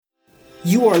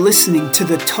You are listening to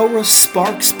the Torah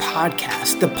Sparks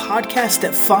Podcast, the podcast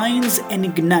that finds and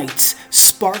ignites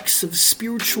sparks of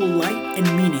spiritual light and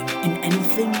meaning in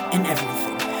anything and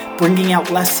everything, bringing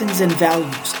out lessons and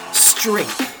values straight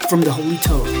from the Holy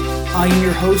Torah. I am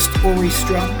your host, Ori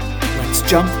Strum. Let's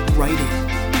jump right in.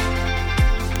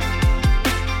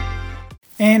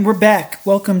 And we're back.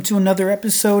 Welcome to another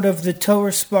episode of the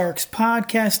Torah Sparks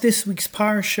Podcast. This week's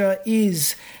parsha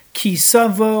is Ki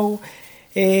Savo.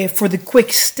 For the quick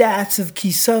stats of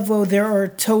Ki Savo, there are a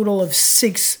total of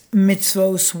 6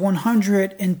 mitzvos,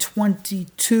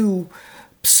 122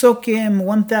 psukim,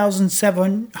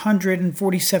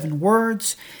 1,747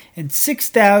 words, and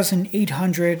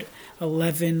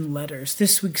 6,811 letters.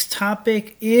 This week's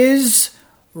topic is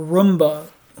Rumba.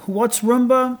 What's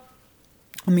Rumba?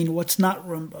 What's not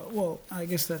Rumba? Well, I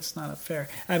guess that's not fair.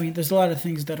 There's a lot of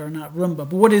things that are not Rumba.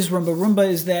 But what is Rumba? Rumba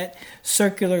is that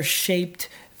circular-shaped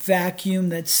vacuum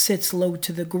that sits low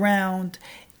to the ground,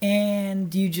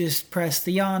 and you just press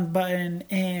the on button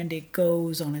and it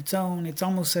goes on its own. It's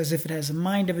almost as if it has a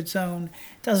mind of its own.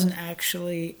 It doesn't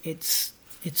actually. It's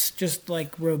just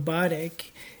like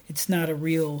robotic. It's not a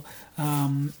real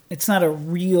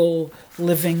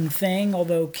living thing.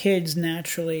 Although kids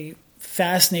naturally,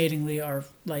 fascinatingly, are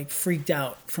like freaked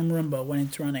out from Roomba when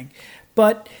it's running.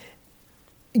 But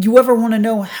you ever want to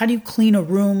know how do you clean a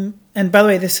room? And by the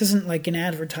way, this isn't like an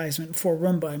advertisement for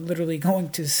Roomba. I'm literally going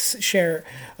to share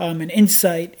an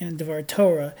insight in Devar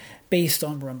Torah based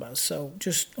on Roomba. So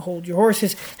just hold your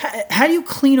horses. How do you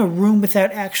clean a room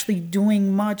without actually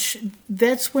doing much?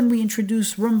 That's when we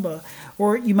introduce Roomba.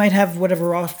 Or you might have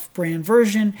whatever off-brand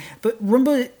version. But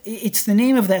Roomba, it's the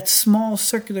name of that small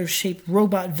circular-shaped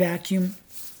robot vacuum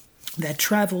that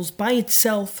travels by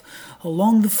itself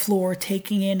along the floor,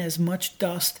 taking in as much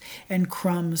dust and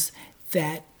crumbs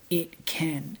that it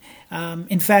can.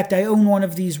 In fact, I own one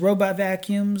of these robot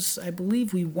vacuums. I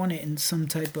believe we won it in some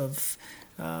type of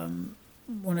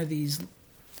one of these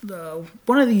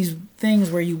things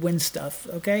where you win stuff.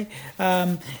 Okay,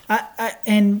 and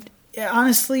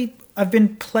honestly, I've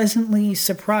been pleasantly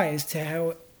surprised to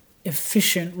how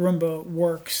efficient Roomba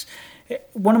works.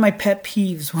 One of my pet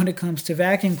peeves when it comes to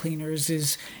vacuum cleaners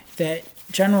is that,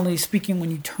 generally speaking,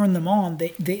 when you turn them on,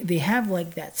 they have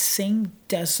like that same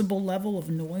decibel level of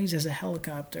noise as a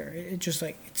helicopter. It's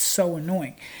so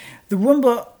annoying. The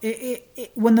Roomba,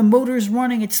 when the motor's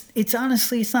running, it's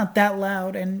honestly not that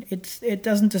loud, and it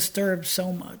doesn't disturb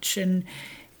so much. And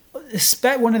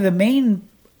one of the main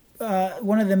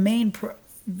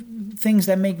things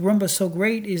that make Roomba so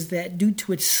great is that due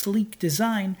to its sleek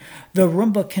design, the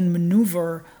Roomba can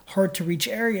maneuver hard-to-reach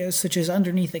areas such as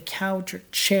underneath a couch or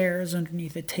chairs,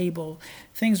 underneath a table,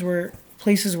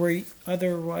 places where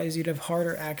otherwise you'd have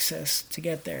harder access to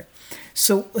get there.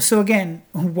 So again,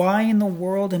 why in the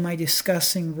world am I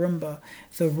discussing Roomba,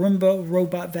 the Roomba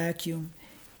robot vacuum,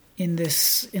 in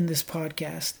this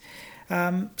podcast?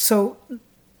 So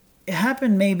it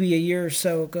happened maybe a year or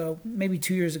so ago, maybe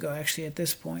 2 years ago actually at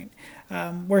this point,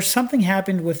 where something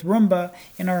happened with Roomba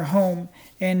in our home,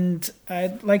 and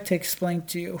I'd like to explain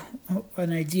to you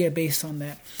an idea based on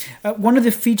that. One of the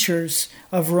features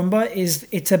of Roomba is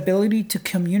its ability to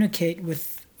communicate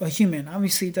with a human.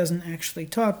 Obviously, it doesn't actually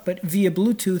talk, but via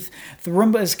Bluetooth, the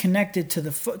Roomba is connected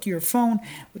to your phone,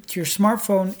 to your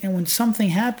smartphone, and when something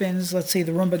happens, let's say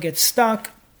the Roomba gets stuck,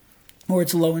 or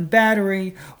it's low in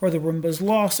battery, or the Roomba's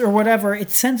lost, or whatever, it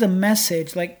sends a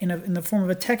message, like in the form of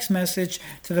a text message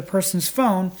to the person's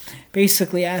phone,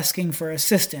 basically asking for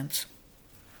assistance.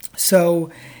 So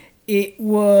the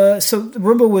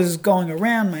Roomba was going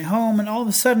around my home, and all of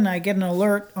a sudden I get an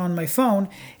alert on my phone.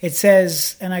 It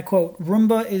says, and I quote,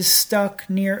 "Roomba is stuck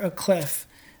near a cliff."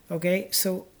 Okay,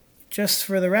 so just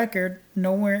for the record,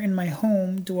 nowhere in my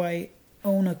home do I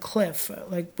own a cliff.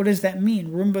 Like, what does that mean?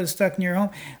 Roomba is stuck near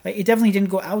home. Like, it definitely didn't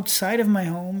go outside of my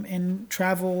home and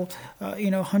travel,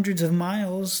 hundreds of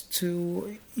miles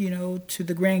to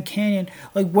the Grand Canyon.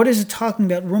 Like, what is it talking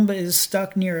about? Roomba is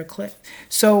stuck near a cliff.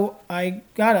 So I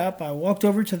got up, I walked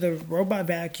over to the robot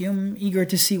vacuum, eager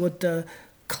to see what the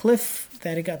cliff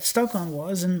that it got stuck on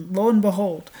was, and lo and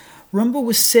behold, Roomba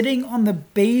was sitting on the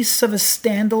base of a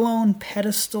standalone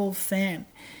pedestal fan.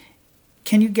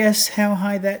 Can you guess how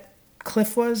high that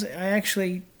cliff was? I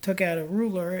actually took out a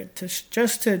ruler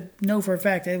just to know for a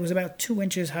fact that it was about 2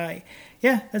 inches high.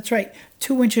 Yeah, that's right,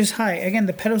 2 inches high. Again,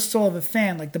 the pedestal of a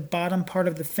fan, like the bottom part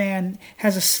of the fan,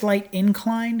 has a slight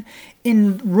incline.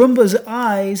 In Roomba's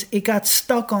eyes, it got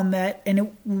stuck on that, and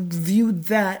it viewed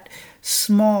that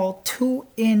small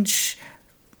 2-inch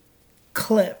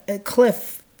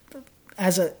cliff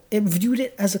it viewed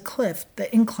it as a cliff.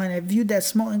 The incline, I viewed that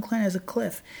small incline as a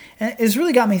cliff. And it's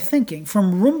really got me thinking.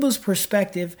 From Roomba's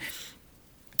perspective,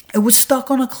 it was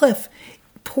stuck on a cliff.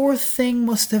 Poor thing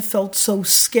must have felt so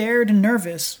scared and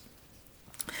nervous.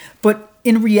 But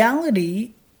in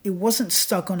reality, it wasn't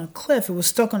stuck on a cliff. It was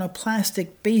stuck on a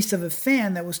plastic base of a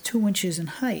fan that was 2 inches in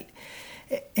height.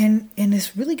 And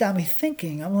this really got me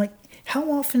thinking. I'm like,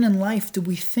 how often in life do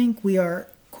we think we are,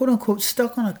 quote unquote,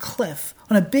 stuck on a cliff,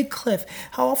 on a big cliff?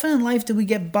 How often in life do we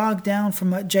get bogged down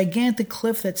from a gigantic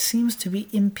cliff that seems to be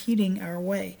impeding our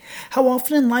way? How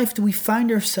often in life do we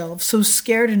find ourselves so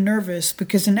scared and nervous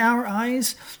because in our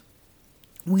eyes,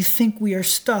 we think we are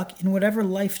stuck in whatever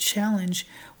life challenge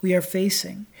we are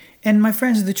facing? And my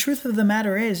friends, the truth of the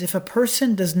matter is, if a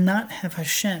person does not have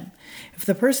Hashem, if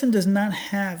the person does not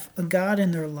have a God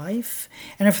in their life,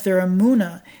 and if their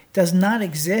emunah does not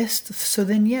exist, so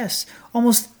then yes,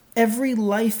 almost every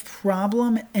life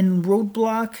problem and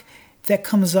roadblock that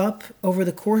comes up over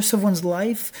the course of one's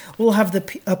life will have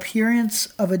the appearance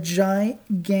of a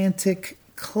gigantic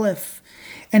cliff.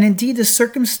 And indeed, the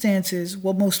circumstances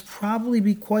will most probably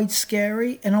be quite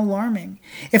scary and alarming.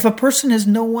 If a person has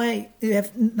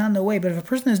if a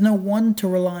person has no one to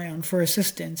rely on for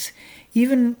assistance,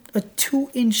 even a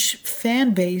 2-inch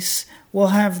fan base will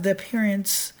have the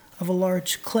appearance of a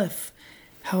large cliff.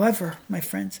 However, my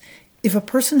friends, if a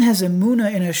person has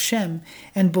emunah in Hashem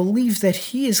and believes that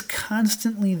He is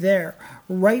constantly there,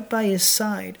 right by his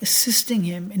side, assisting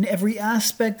him in every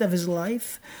aspect of his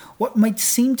life, what might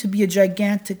seem to be a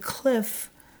gigantic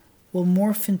cliff will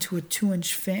morph into a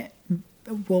 2-inch fan,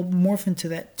 will morph into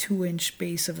that 2-inch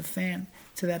base of a fan,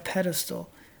 to that pedestal,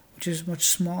 which is much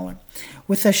smaller.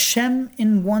 With Hashem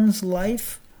in one's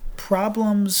life,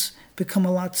 problems become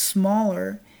a lot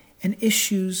smaller and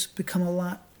issues become a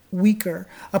lot weaker.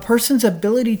 A person's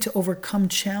ability to overcome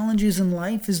challenges in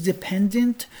life is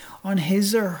dependent on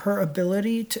his or her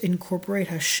ability to incorporate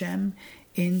Hashem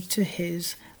into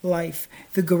his life.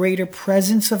 The greater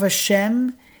presence of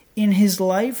Hashem in his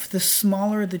life, the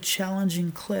smaller the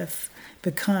challenging cliff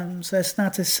becomes. That's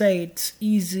not to say it's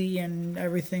easy and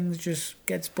everything just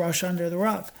gets brushed under the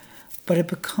rug, but it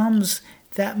becomes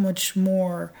that much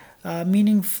more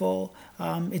meaningful.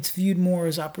 It's viewed more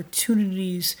as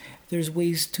opportunities. There's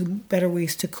better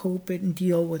ways to cope it and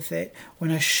deal with it when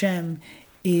Hashem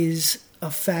is a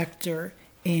factor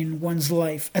in one's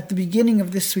life. At the beginning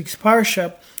of this week's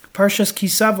Parsha, Parshas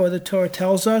Kisavo, the Torah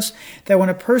tells us that when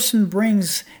a person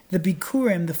brings the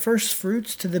bikurim, the first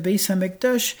fruits, to the Beis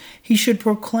HaMikdash, he should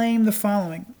proclaim the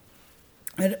following.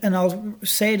 And I'll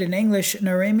say it in English. An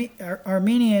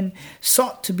Armenian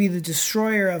sought to be the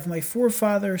destroyer of my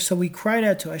forefathers, so we cried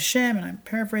out to Hashem, and I'm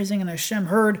paraphrasing, and Hashem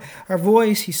heard our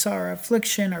voice. He saw our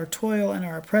affliction, our toil, and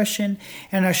our oppression,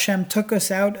 and Hashem took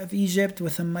us out of Egypt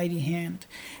with a mighty hand.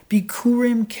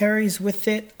 Bikurim carries with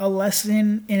it a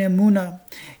lesson in emunah.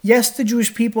 Yes, the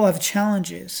Jewish people have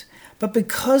challenges, but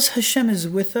because Hashem is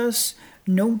with us,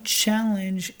 no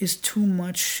challenge is too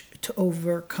much to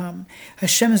overcome.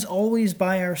 Hashem is always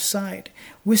by our side,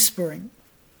 whispering,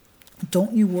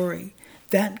 "Don't you worry.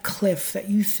 That cliff that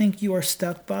you think you are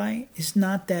stuck by is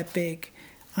not that big.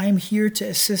 I am here to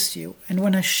assist you." And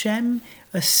when Hashem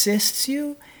assists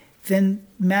you, then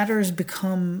matters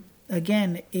become,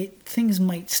 again, things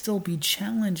might still be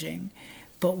challenging,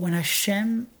 but when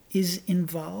Hashem is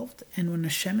involved and when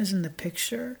Hashem is in the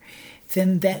picture,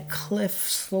 then that cliff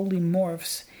slowly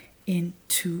morphs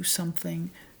into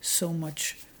something so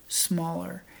much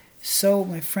smaller. So,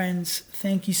 my friends,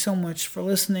 thank you so much for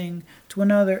listening to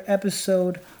another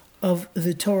episode of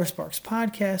the Torah Sparks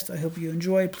podcast. I hope you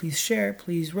enjoyed. Please share,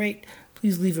 please rate,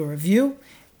 please leave a review,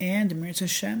 and Emir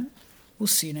Hashem, we'll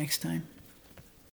see you next time.